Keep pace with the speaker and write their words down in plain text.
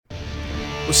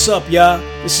What's up, y'all?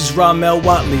 This is Ramel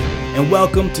Watley, and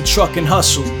welcome to Trucking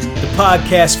Hustle, the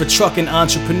podcast for trucking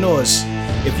entrepreneurs.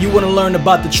 If you want to learn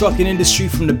about the trucking industry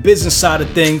from the business side of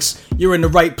things, you're in the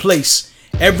right place.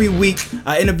 Every week,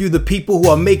 I interview the people who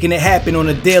are making it happen on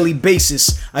a daily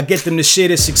basis. I get them to share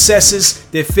their successes,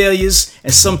 their failures,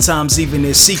 and sometimes even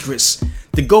their secrets.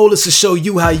 The goal is to show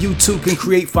you how you too can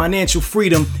create financial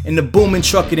freedom in the booming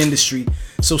trucking industry.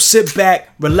 So sit back,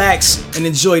 relax, and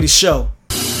enjoy the show.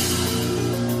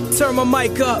 Turn my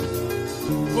mic up.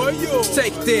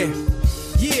 Take it there.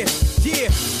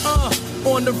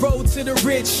 On the road to the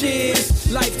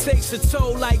riches. Life takes a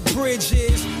toll like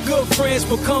bridges. Good friends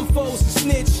become foes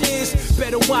and snitches.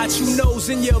 Better watch who knows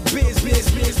in your business.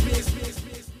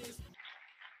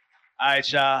 All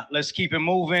right, y'all. Let's keep it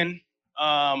moving.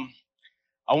 I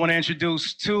want to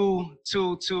introduce two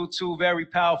very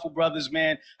powerful brothers,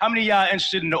 man. How many of y'all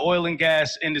interested in the oil and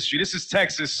gas industry? This is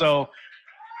Texas, so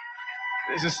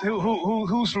this is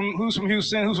who's from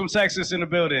Houston? Who's from Texas in the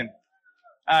building?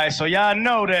 All right, so y'all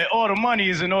know that all the money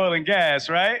is in oil and gas,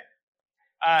 right?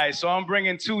 All right, so I'm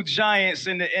bringing two giants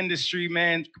in the industry,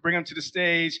 man. Bring them to the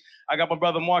stage. I got my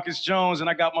brother Marcus Jones and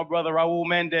I got my brother Raul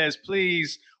Mendez.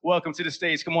 Please welcome to the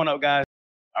stage. Come on up, guys.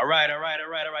 All right.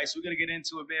 So we're going to get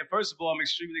into it, man. First of all, I'm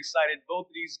extremely excited. Both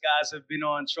of these guys have been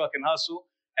on Truck and Hustle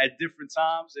at different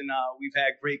times, and we've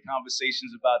had great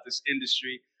conversations about this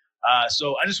industry.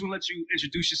 So I just want to let you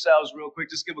introduce yourselves real quick.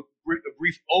 Just give a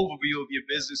brief overview of your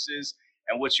businesses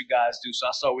and what you guys do. So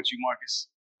I'll start with you, Marcus.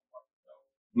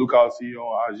 Blue Collar CEO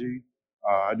on IG.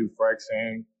 I do frac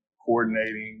sand,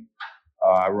 coordinating.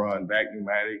 I run vac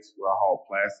pneumatics where I haul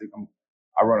plastic.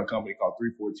 I run a company called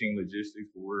 314 Logistics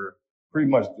where we're pretty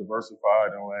much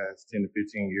diversified in the last 10 to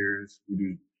 15 years. We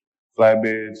do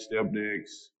flatbeds, step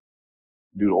decks,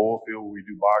 do the oil field where we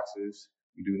do boxes,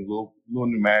 we do little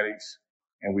pneumatics,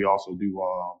 and we also do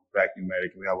vac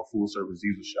pneumatic, and we have a full service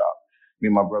diesel shop. Me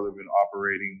and my brother have been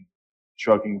operating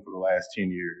trucking for the last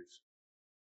 10 years.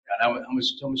 God, how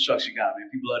much trucks you got, man?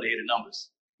 People love to hear the numbers.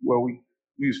 Well, we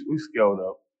scaled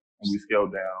up and we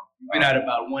scaled down. You've been at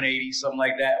about 180, something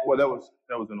like that. Well, that was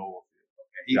an oil.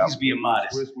 He's being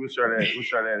modest. We'll share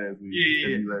that as we.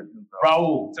 Yeah.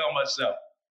 Raul, tell me yourself.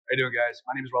 How you doing, guys?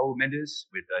 My name is Raul Mendez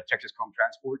with Texas Chrome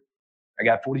Transport. I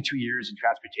got 42 years in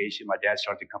transportation. My dad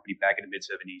started the company back in the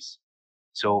mid-'70s.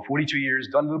 So 42 years,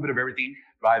 done a little bit of everything.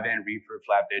 Drive-in, reefer,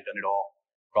 flatbed, done it all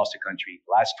across the country.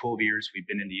 The last 12 years, we've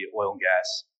been in the oil and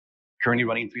gas. Currently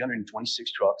running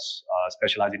 326 trucks,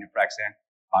 specializing in frac sand,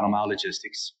 final mile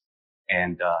logistics.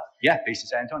 And based in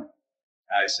San Antonio.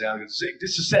 All right, so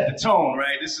this is set the tone,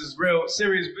 right? This is real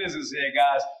serious business here,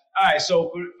 guys. All right, so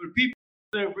for people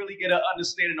to really get an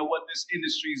understanding of what this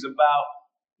industry is about,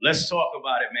 let's talk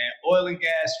about it, man. Oil and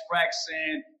gas, frac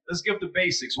sand. Let's give the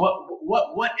basics.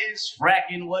 What is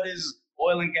fracking? What is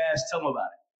oil and gas? Tell them about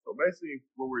it. So basically,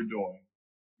 what we're doing,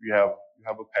 you have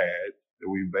a pad that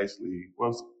we basically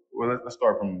let's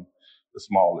start from the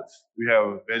smallest. We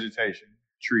have vegetation,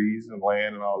 trees and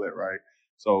land and all that, right?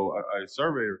 So a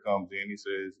surveyor comes in, he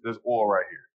says, there's oil right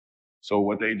here. So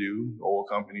what they do, the oil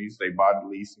companies, they buy the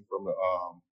leasing from the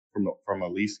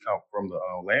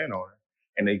landowner,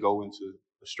 and they go into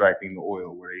extracting the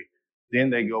oil where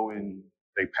they go in,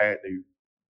 they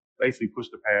basically push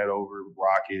the pad over,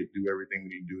 rock it, do everything we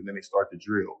need to do, and then they start to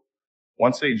drill.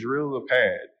 Once they drill the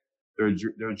pad,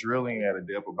 they're drilling at a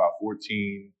depth of about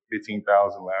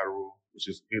 15,000 lateral,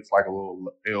 it's like a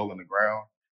little L in the ground.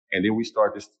 And then we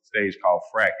start this stage called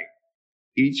fracking.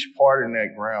 Each part in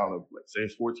that ground of, let's say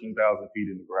it's 14,000 feet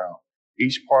in the ground,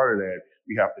 each part of that,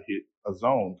 we have to hit a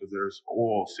zone because there's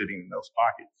oil sitting in those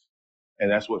pockets.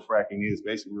 And that's what fracking is.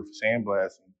 Basically, we're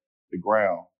sandblasting the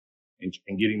ground and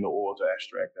getting the oil to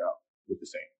extract out with the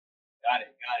sand. Got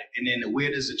it. And then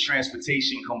where does the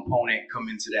transportation component come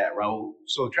into that, Raul?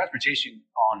 So transportation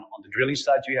on the drilling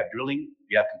side, you have drilling,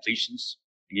 you have completions,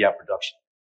 and you have production.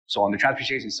 So on the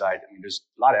transportation side, I mean, there's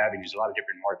a lot of avenues, a lot of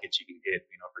different markets you can hit.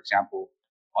 For example,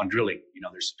 on drilling,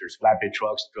 there's flatbed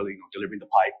trucks drilling, delivering the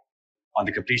pipe. On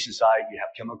the completion side, you have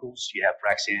chemicals, you have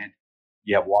frac sand,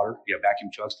 you have water, you have vacuum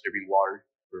trucks delivering water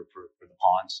for the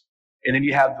ponds. And then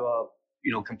you have,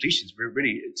 completions.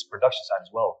 Really, it's production side as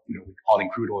well, with hauling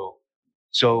crude oil.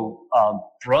 So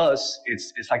for us,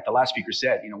 it's like the last speaker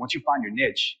said, once you find your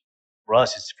niche, for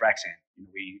us, it's frac sand.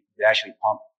 We actually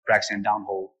pump frac sand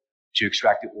downhole to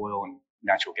extract the oil and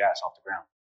natural gas off the ground.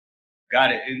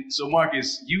 Got it. And so,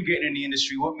 Marcus, you getting in the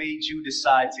industry, what made you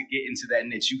decide to get into that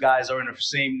niche? You guys are in the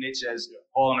same niche as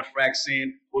hauling a frac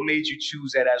sand. What made you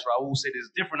choose that? As Raul said,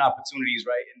 there's different opportunities,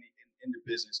 right, in the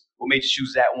business. What made you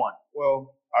choose that one?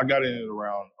 Well, I got in it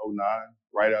around 2009,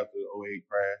 right after the 2008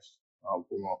 crash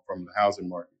from the housing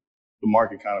market. the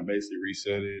market kind of basically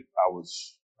reset it. I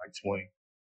was like 20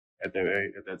 at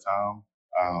that time.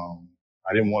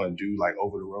 I didn't want to do like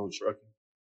over the road trucking.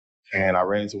 And I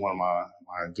ran into one of my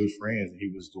good friends, and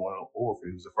he was doing an oil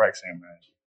field. He was a frac sand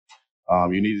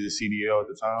manager. You needed a CDL at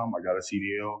the time. I got a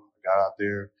CDL. I got out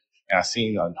there, and I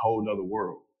seen a whole nother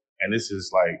world. And this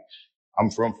is like,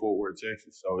 I'm from Fort Worth,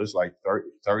 Texas, so it's like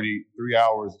 33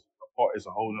 hours apart. It's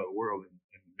a whole nother world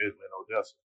in Midland,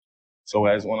 Odessa. So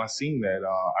when I seen that,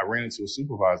 I ran into a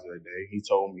supervisor that day. He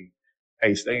told me,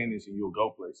 "Hey, stay in this and you'll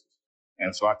go places."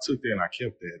 And so I took that and I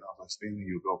kept that. I was like, "Stay in and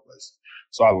you'll go places."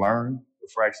 So I learned the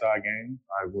frac side game.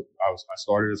 I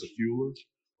started as a fueler,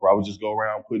 where I would just go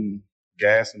around putting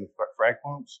gas in the frac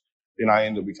pumps. Then I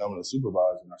ended up becoming a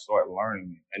supervisor, and I started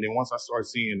learning it. And then once I started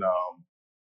seeing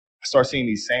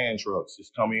these sand trucks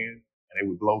just come in, and they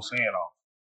would blow sand off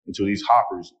into these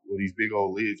hoppers with these big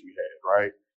old lids we had,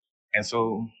 right? And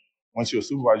so once you're a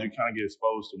supervisor, you kind of get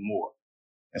exposed to more.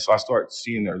 And so I started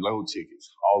seeing their load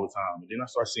tickets all the time. And then I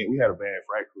started seeing, we had a bad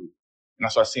frac crew. And I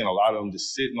started seeing a lot of them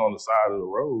just sitting on the side of the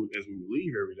road as we would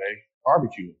leave every day,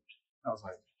 barbecuing. I was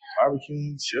like,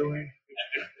 barbecuing, chilling?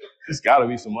 There's got to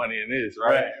be some money in this,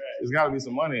 right? There's got to be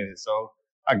some money in it. So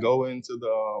I go into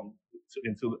the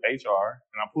HR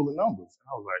and I pull the numbers. And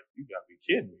I was like, you got to be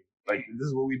kidding me. Like, this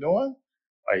is what we doing?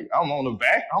 Like, I'm on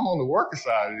the worker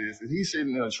side of this. And he's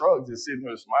sitting in a truck just sitting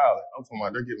there smiling. I'm talking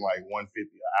about they're getting like $150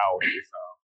 an hour this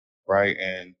time, right?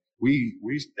 And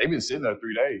they've been sitting there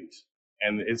 3 days.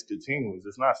 And it's continuous.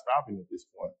 It's not stopping at this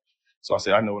point. So I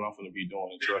said, I know what I'm going to be doing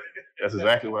in trucking. That's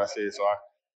exactly what I said. So I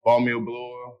bought me a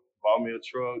blower, bought me a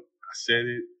truck, I set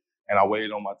it, and I waited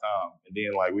on my time. And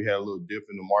then like we had a little dip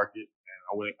in the market, and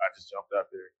I just jumped out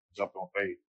there, jumped on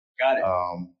faith. Got it.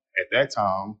 At that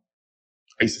time,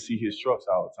 I used to see his trucks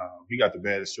all the time. He got the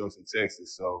baddest trucks in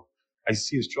Texas. So I used to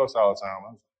see his trucks all the time.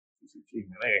 I was like, gee,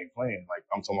 man, they ain't playing. Like,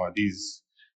 I'm talking about these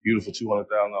beautiful $200,000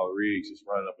 rigs just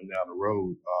running up and down the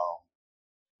road.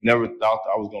 Never thought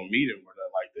that I was going to meet him or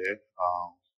nothing like that.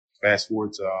 Fast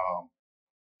forward to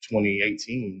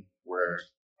 2018, where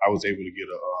I was able to get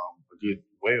a good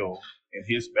well in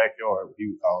his backyard, what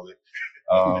he would call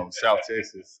it, South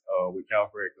Texas, with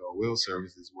Calfrac Well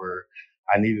Services, where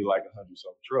I needed like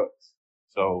 100-something trucks.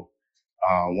 So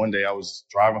one day I was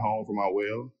driving home from my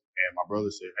well, and my brother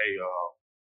said, "Hey, you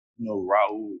know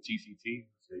Raul with TCT?"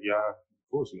 I said, "Yeah, of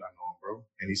course I know him, bro."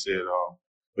 And he said,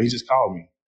 "But he just called me.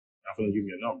 I'm gonna give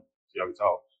you a number so y'all can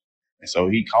talk." And so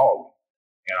he called me,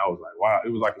 and I was like, wow, it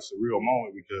was like a surreal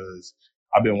moment because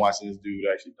I've been watching this dude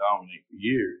actually dominate for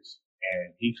years,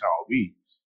 and he called me.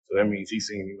 So that means he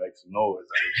seen me make some noise.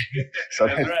 So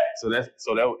That's right.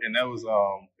 That was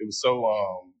it was so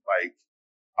like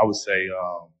I would say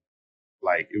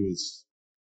like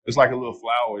it's like a little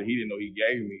flower he didn't know he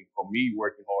gave me for me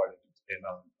working hard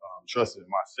and trusting in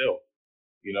myself,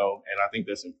 you know. And I think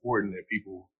that's important that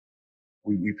people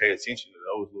we pay attention to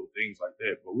those little things like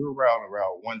that. But we were around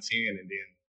 110, and then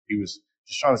he was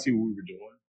just trying to see what we were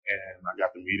doing, and I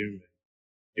got to meet him,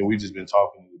 and we've just been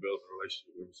talking and developing a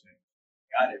relationship ever since.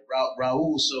 Got it.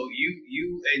 Raul, so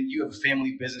you have a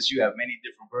family business. You have many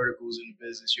different verticals in the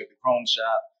business. You have the chrome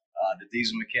shop, the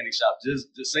diesel mechanic shop,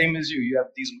 just the same as you. You have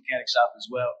a diesel mechanic shop as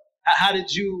well. How did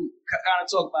you kind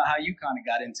of talk about how you kind of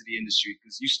got into the industry?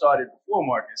 Because you started before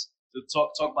Marcus. So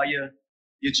talk about your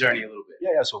journey a little bit.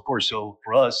 Yeah. So of course, so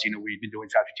for us, we've been doing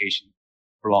transportation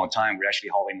for a long time. We're actually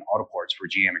hauling auto parts for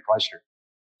GM and Chrysler.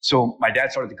 So my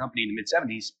dad started the company in the mid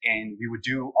 70s, and we would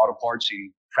do auto parts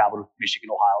and travel to Michigan,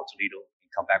 Ohio, Toledo, and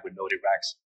come back with loaded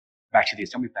racks back to the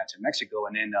assembly plants in Mexico.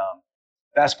 And then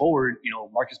fast forward,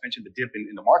 Marcus mentioned the dip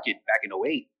in the market back in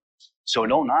 '08. So in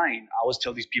 '09, I always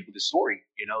tell these people this story.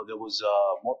 There was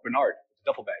Mark Bernard with the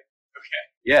duffel bag. Okay.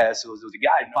 Yeah, so there was a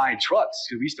guy buying trucks.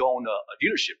 We used to own a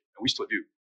dealership, and we still do.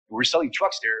 We were selling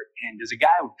trucks there, and there's a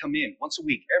guy who would come in once a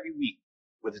week, every week,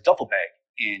 with a duffel bag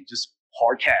and just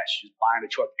hard cash, just buying a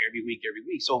truck every week.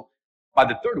 So by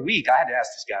the third week, I had to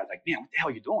ask this guy, like, "Man, what the hell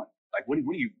are you doing? Like, what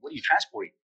are you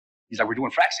transporting?" He's like, "We're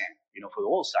doing frac sand, for the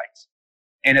oil sites."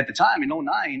 And at the time in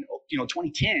 '09,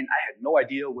 2010, I had no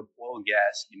idea what oil and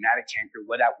gas, pneumatic tanker,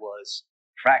 what that was,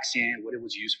 frac sand, what it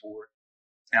was used for.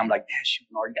 And I'm like, "Man, shoot,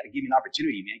 Bernard, you got to give me an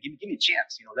opportunity, man. Give me a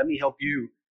chance. Let me help you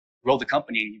grow the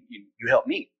company, and you help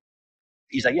me."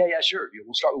 He's like, yeah, sure.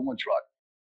 We'll start with one truck.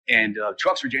 And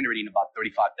trucks were generating about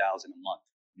 $35,000 a month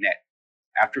net,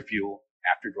 after fuel,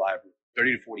 after driver,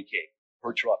 30 to 40K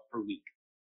per truck per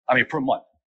month.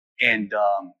 And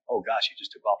oh gosh, it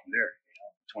just took off from there.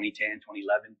 2010,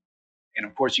 2011, and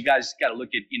of course, you guys got to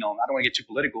look at. I don't want to get too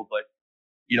political, but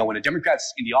when a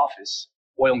Democrat's in the office,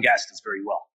 oil and gas does very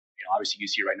well. Obviously, you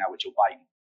see right now with Joe Biden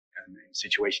and the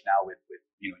situation now with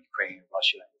Ukraine and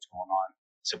Russia and what's going on,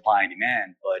 supply and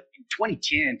demand. But in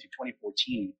 2010 to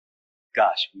 2014,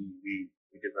 gosh, we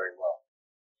did very well.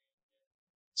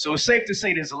 So it's safe to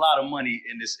say there's a lot of money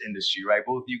in this industry, right?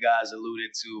 Both of you guys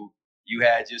alluded to you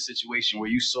had your situation where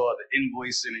you saw the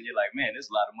invoicing and you're like, man, there's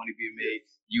a lot of money being made.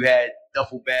 You had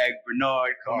Duffel Bag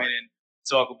Bernard come in and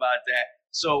talk about that.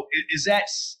 So is that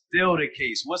still the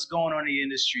case? What's going on in the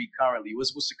industry currently?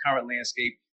 What's the current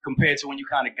landscape compared to when you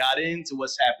kind of got into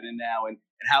what's happening now, and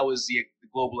how is the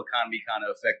global economy kind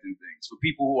of affecting things for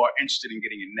people who are interested in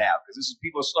getting in now? Because this is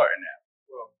people are starting now.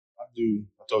 Well,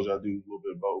 I told you I do a little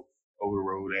bit of both, over the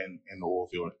road and in the oil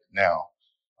field now.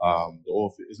 The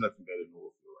oil field is nothing better than the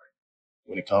oil field, right?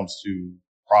 When it comes to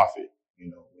profit,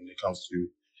 when it comes to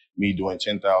me doing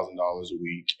 $10,000 a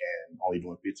week and only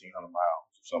doing 1,500 miles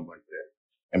or something like that,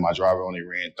 and my driver only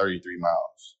ran 33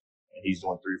 miles, and he's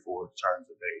doing 3-4 turns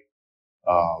a day.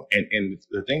 And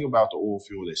the thing about the oil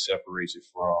field that separates it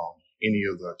from any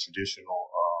of the traditional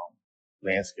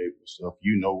landscape stuff,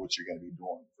 you know what you're going to be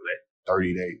doing for that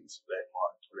 30 days, for that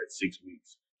month, for that 6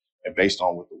 weeks, and based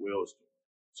on what the well is doing.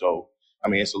 So, I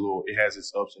mean, it has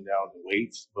its ups and downs and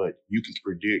weights, but you can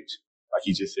predict, like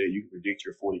you just said, you can predict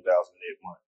your 40,000 net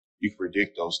month. You can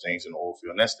predict those things in the oil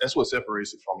field. And that's what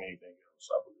separates it from anything else,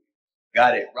 I believe.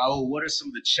 Got it. Raul, what are some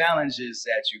of the challenges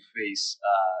that you face,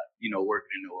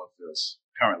 working in the oil fields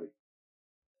currently?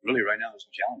 Really, right now, there's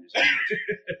some challenges. I mean,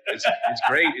 it's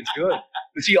great. It's good.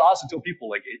 But see, I also tell people,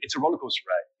 like, it's a roller coaster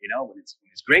ride. When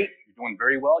it's great, you're doing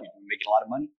very well, you're making a lot of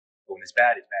money. But when it's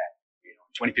bad, it's bad. In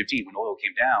 2015, when oil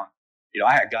came down,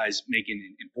 I had guys making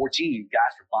in 14,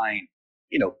 guys were buying,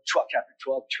 truck after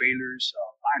truck, trailers,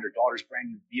 buying their daughters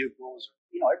brand new vehicles,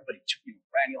 everybody,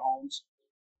 brand new homes.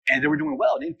 And they were doing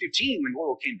well. And in 15, when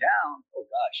oil came down, oh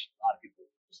gosh, a lot of people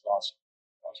just lost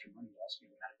their money,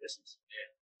 out of business. Yeah.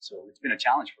 So it's been a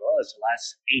challenge for us the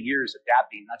last 8 years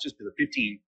adapting, not just to the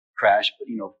 15 crash, but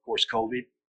of course COVID.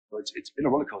 So it's been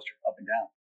a roller coaster, up and down.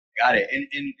 Got it.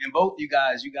 And both you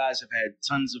guys have had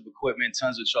tons of equipment,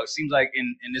 tons of trucks. Seems like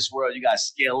in this world you guys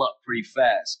scale up pretty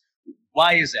fast.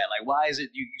 Why is that? Like, why is it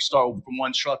you start from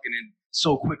one truck and then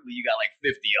so quickly you got like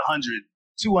 50, 100,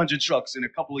 200 trucks in a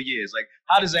couple of years? Like,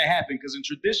 how does that happen? Because in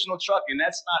traditional trucking,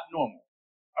 that's not normal.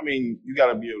 I mean, you got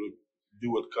to be able to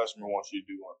do what the customer wants you to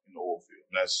do in the oil field.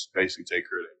 And that's basically take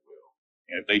care of that well.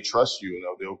 And if they trust you,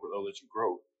 they'll let you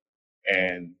grow.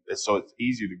 And so it's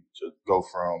easy to go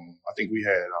from, I think we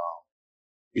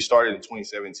started in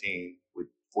 2017 with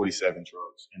 47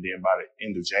 trucks. And then by the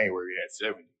end of January, we had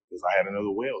 70 because I had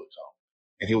another well to come.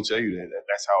 And he'll tell you that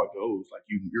that's how it goes. Like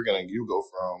you'll go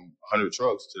from 100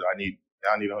 trucks to I need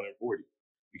 140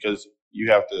 because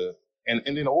you have to, and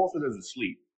then the oil field doesn't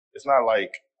sleep. It's not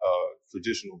like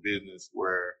traditional business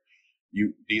where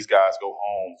these guys go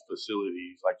home,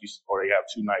 facilities or they have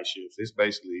 2 night shifts. It's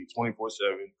basically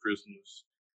 24/7, Christmas,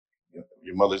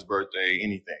 your mother's birthday,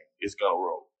 anything. It's gonna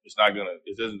roll. It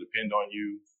doesn't depend on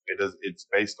you. It's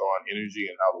based on energy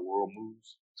and how the world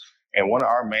moves. And one of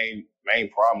our main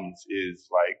problems is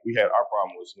our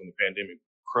problem was when the pandemic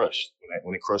crushed,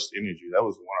 when it crushed energy. That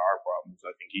was one of our problems.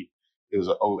 I think it was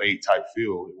an 08 type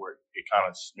field where it kind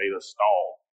of made us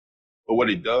stall. But what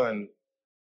it done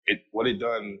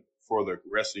for the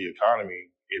rest of the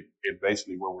economy, it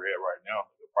basically where we're at right now.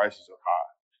 The prices are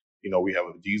high. We have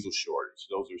a diesel shortage.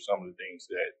 Those are some of the things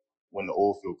that when the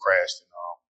oil field crashed,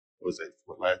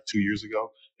 last 2 years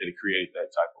ago, that it created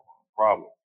that type of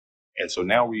problem. And so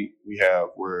now we have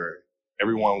where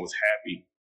everyone was happy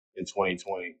in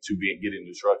 2020 to get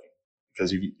into trucking.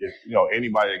 Because if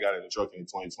anybody that got into trucking in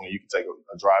 2020, you can take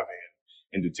a drive-in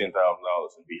and do $10,000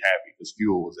 and be happy because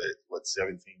fuel was at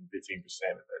 17,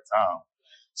 15% at that time.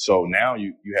 So now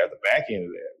you have the back end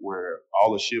of that where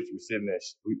all the ships were sitting at.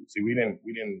 We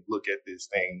didn't look at this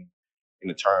thing in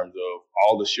the terms of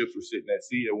all the ships were sitting at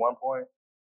sea at one point.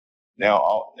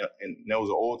 Now, and there was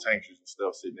oil tankers and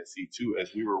stuff sitting at sea too.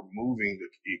 As we were moving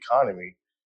the economy,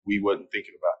 we wasn't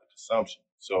thinking about the consumption.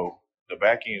 So the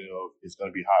back end of it's going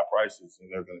to be high prices,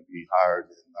 and they're going to be higher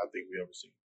than I think we ever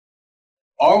seen.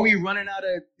 Are we running out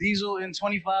of diesel in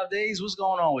 25 days? What's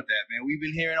going on with that, man? We've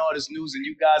been hearing all this news, and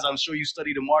you guys, I'm sure you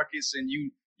study the markets and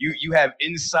you have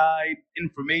inside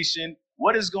information.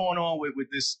 What is going on with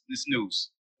this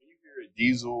news? When you hear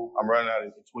diesel, I'm running out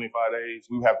in 25 days,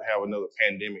 we have to have another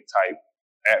pandemic type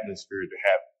atmosphere to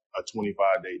have a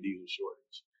 25-day diesel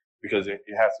shortage because it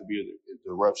has to be an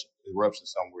eruption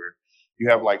somewhere. You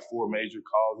have 4 major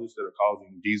causes that are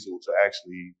causing diesel to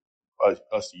actually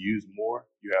us to use more.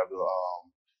 You have the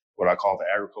what I call the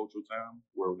agricultural time,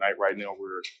 where right now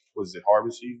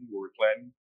harvest season where we're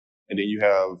planting, and then you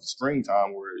have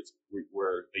springtime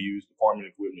where they use the farming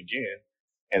equipment again,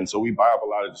 And so we buy up a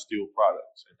lot of distilled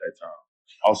products at that time.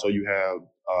 Also, you have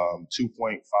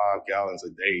 2.5 gallons a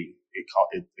day. It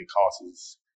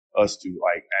costs us to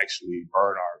like actually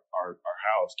burn our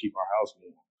house, keep our house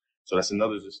warm. So that's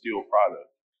another distilled product.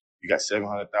 You got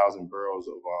 700,000 barrels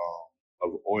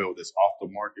of oil that's off the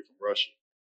market from Russia.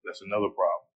 That's another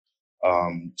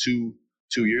problem.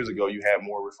 Two years ago, you had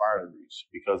more refineries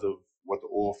because of what the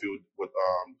oil field, what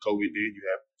COVID did. You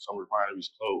have some refineries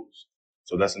closed.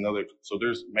 So that's another. So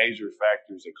there's major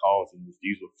factors that cause this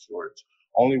diesel shortage.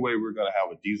 Only way we're going to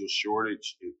have a diesel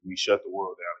shortage is we shut the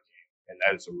world down again, and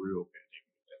that is a real pandemic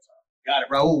at that time. Got it,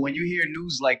 Raul. When you hear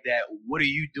news like that, what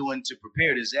are you doing to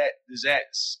prepare? Does that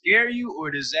scare you,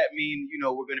 or does that mean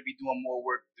we're going to be doing more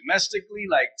work domestically,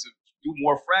 like to do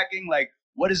more fracking? Like,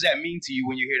 what does that mean to you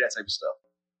when you hear that type of stuff?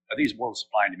 I think it's more of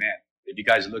supply and demand. If you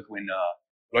guys look when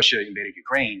Russia invaded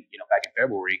Ukraine, back in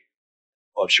February,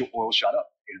 oil shot up.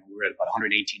 We're at about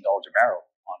 $118 a barrel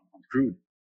on crude.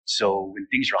 So when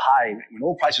things are high, when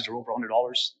oil prices are over $100,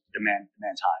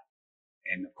 demand's high.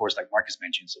 And of course, like Marcus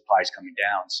mentioned, supply is coming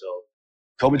down. So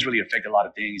COVID's really affected a lot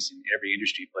of things in every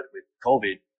industry. But with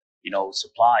COVID,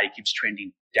 supply keeps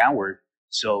trending downward.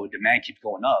 So demand keeps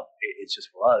going up. It's just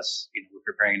for us, we're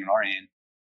preparing on our end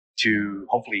to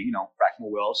hopefully, frack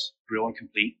more wells, drill and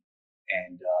complete.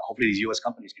 And hopefully these U.S.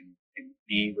 companies can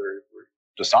be where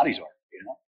the Saudis are,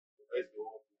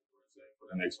 For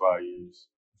the next 5 years.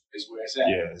 Is where it's at.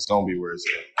 Yeah, it's gonna be where it's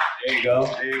at. There you go.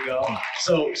 There you go.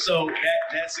 So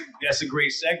that's a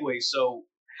great segue. So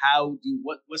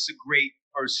what's a great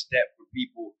first step for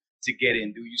people to get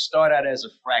in? Do you start out as a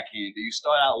frack hand? Do you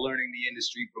start out learning the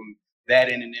industry from that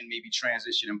end and then maybe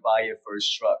transition and buy your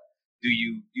first truck? Do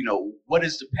you what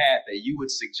is the path that you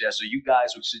would suggest or you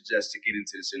guys would suggest to get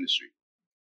into this industry?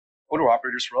 Owner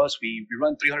operators for us, we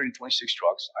run 326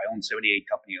 trucks. I own 78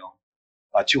 company owned.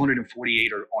 248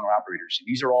 are owner operators. And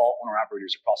these are all owner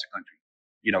operators across the country.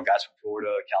 Guys from Florida,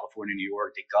 California, New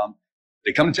York, they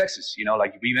come to Texas.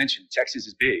 Like we mentioned, Texas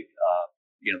is big.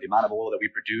 The amount of oil that we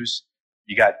produce,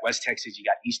 you got West Texas, you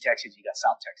got East Texas, you got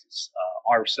South Texas.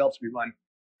 Ourselves,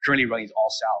 currently running all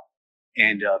South.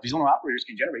 And these owner operators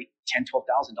can generate $10,000,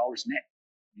 $12,000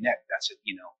 net. That's it,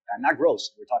 not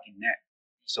gross. We're talking net.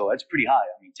 So that's pretty high.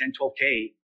 I mean, 10,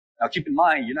 12K. Now keep in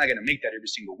mind, you're not going to make that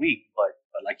every single week, but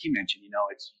like you mentioned, you got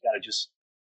to just,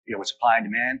 with supply and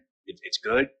demand, it's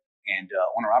good. And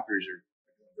owner operators are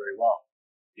doing very well.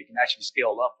 You can actually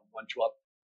scale up from one truck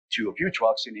to a few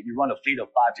trucks. And if you run a fleet of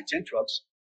 5 to 10 trucks,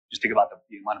 just think about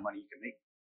the amount of money you can make.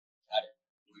 Got it.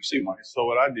 What do you see, Marcus? So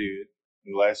what I did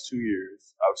in the last 2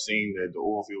 years, I've seen that the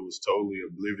oil field was totally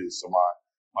oblivious to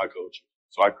my culture.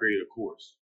 So I created a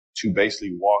course to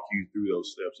basically walk you through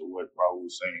those steps of what Raul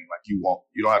was saying. Like you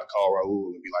don't have to call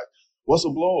Raul and be like, what's a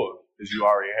blower? Because you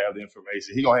already have the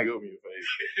information. He gonna hang up in your face.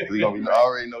 I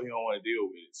already know he don't want to deal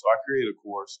with it. So I created a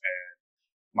course, and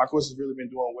my course has really been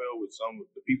doing well with some of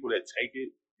the people that take it.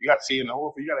 You got to see in the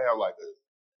whole field, you got to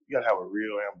have a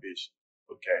real ambition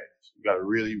for cash. You got to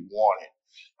really want it.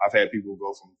 I've had people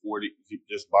go from 40,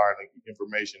 just buying the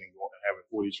information and having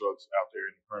 40 trucks out there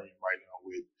in the Permian right now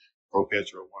with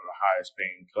ProPetro, one of the highest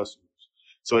paying customers.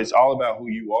 So it's all about who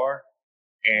you are.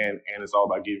 And it's all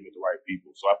about getting with the right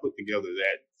people. So I put together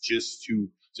that so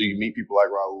you meet people like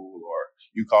Raul, or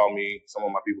you call me, some of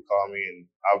my people call me, and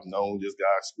I've known this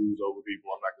guy screws over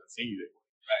people. I'm not going to send you that way.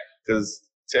 Right. Because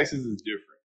Texas is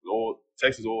different.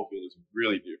 Texas oil field is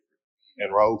really different.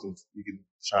 And Raul, you can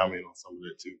chime in on some of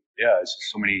that too. Yeah, it's just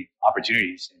so many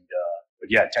opportunities. And but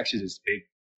yeah, Texas is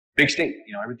big state.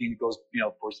 Everything goes,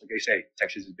 of course, like they say,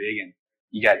 Texas is big, and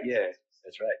you got,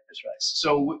 That's right.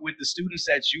 So with the students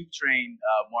that you've trained,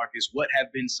 Marcus, what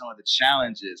have been some of the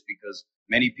challenges? Because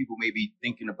many people may be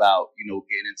thinking about,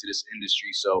 getting into this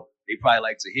industry. So they probably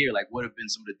like to hear, what have been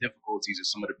some of the difficulties of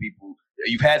some of the people that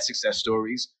you've had success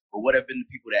stories, but what have been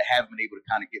the people that haven't been able to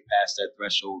kind of get past that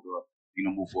threshold or,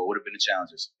 move forward? What have been the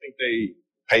challenges? I think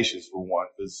patience for one,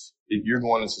 because if you're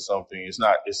going into something,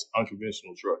 it's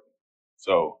unconventional trucking.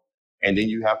 So, and then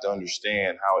you have to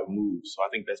understand how it moves. So I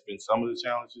think that's been some of the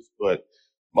challenges, but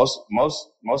most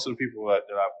of the people that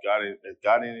I've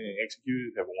got in and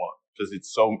executed have won, because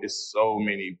it's so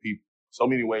many people, so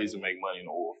many ways to make money in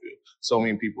the oil field. So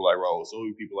many people like Raul, so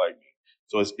many people like me.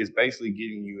 So it's basically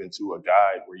getting you into a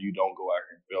guide where you don't go out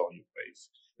here and fail on your face.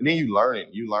 And then you learn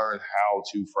it. You learn how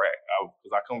to frack.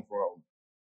 Because I come from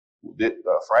the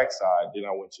frack side, then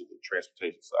I went to the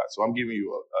transportation side. So I'm giving you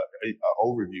an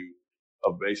overview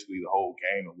of basically the whole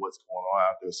game of what's going on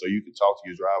out there, so you can talk to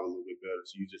your driver a little bit better.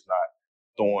 So you're just not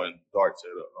throwing darts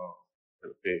at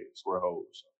a peg, square hole or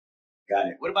something.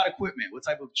 Got it. What about equipment? What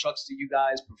type of trucks do you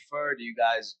guys prefer? Do you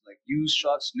guys use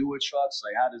trucks, newer trucks?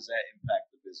 How does that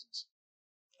impact the business?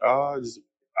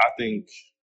 I think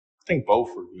both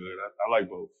are good. I like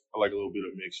both. I like a little bit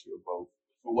of mixture of both.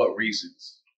 For what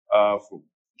reasons? For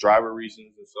driver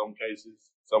reasons in some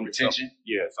cases. Retention?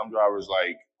 Some drivers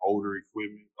like older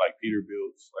equipment, like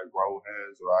Peterbilt's, like Raul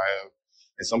has or I have.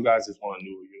 And some guys just want a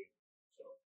newer unit. So,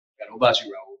 What about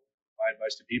you, Raul? My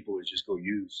advice to people is just go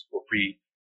use or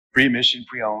pre-emission,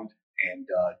 pre-owned, and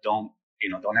don't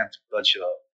have to bunch of,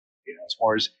 as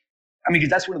far as, I mean,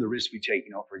 because that's one of the risks we take.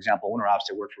 For example, owner ops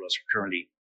that work for us currently,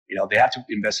 they have to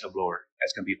invest in a blower.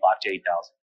 That's going to be $5,000 to $8,000.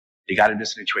 They got to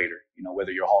invest in a trailer.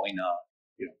 Whether you're hauling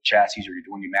chassis or you're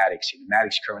doing pneumatics.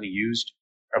 Pneumatics currently used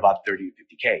are about 30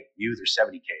 to 50K. Used are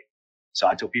 70K. So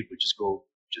I tell people just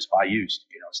buy used.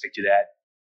 Stick to that.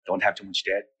 Don't have too much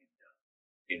debt.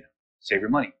 And, save your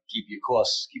money. Keep your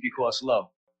costs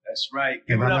low. That's right.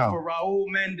 Give it up for Raul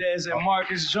Mendez and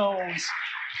Marcus Jones,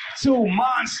 two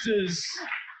monsters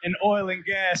in oil and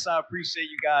gas. I appreciate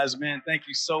you guys, man. Thank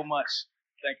you so much.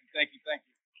 Thank you.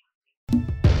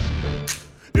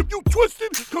 If you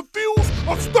twisted, confused,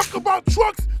 or stuck about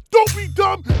trucks, don't be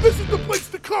dumb. This is the place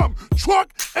to come. Truck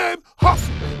and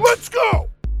Hustle. Let's go.